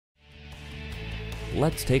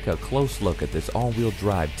Let's take a close look at this all-wheel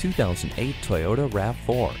drive 2008 Toyota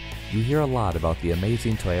RAV4. You hear a lot about the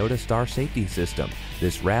amazing Toyota Star safety system.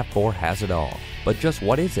 This RAV4 has it all. But just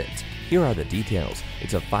what is it? Here are the details.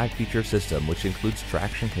 It's a 5-feature system which includes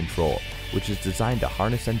traction control, which is designed to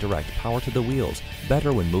harness and direct power to the wheels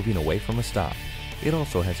better when moving away from a stop. It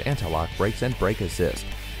also has anti-lock brakes and brake assist.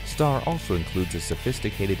 Star also includes a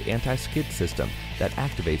sophisticated anti-skid system that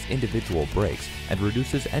activates individual brakes and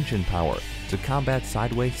reduces engine power to combat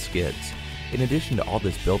sideways skids. In addition to all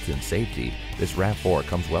this built-in safety, this RAV4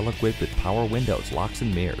 comes well equipped with power windows, locks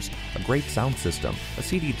and mirrors, a great sound system, a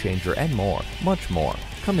CD changer, and more, much more.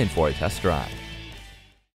 Come in for a test drive.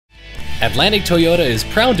 Atlantic Toyota is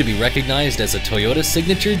proud to be recognized as a Toyota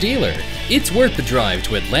signature dealer. It's worth the drive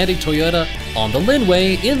to Atlantic Toyota on the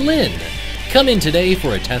Lynnway in Lynn. Come in today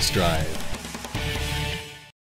for a test drive.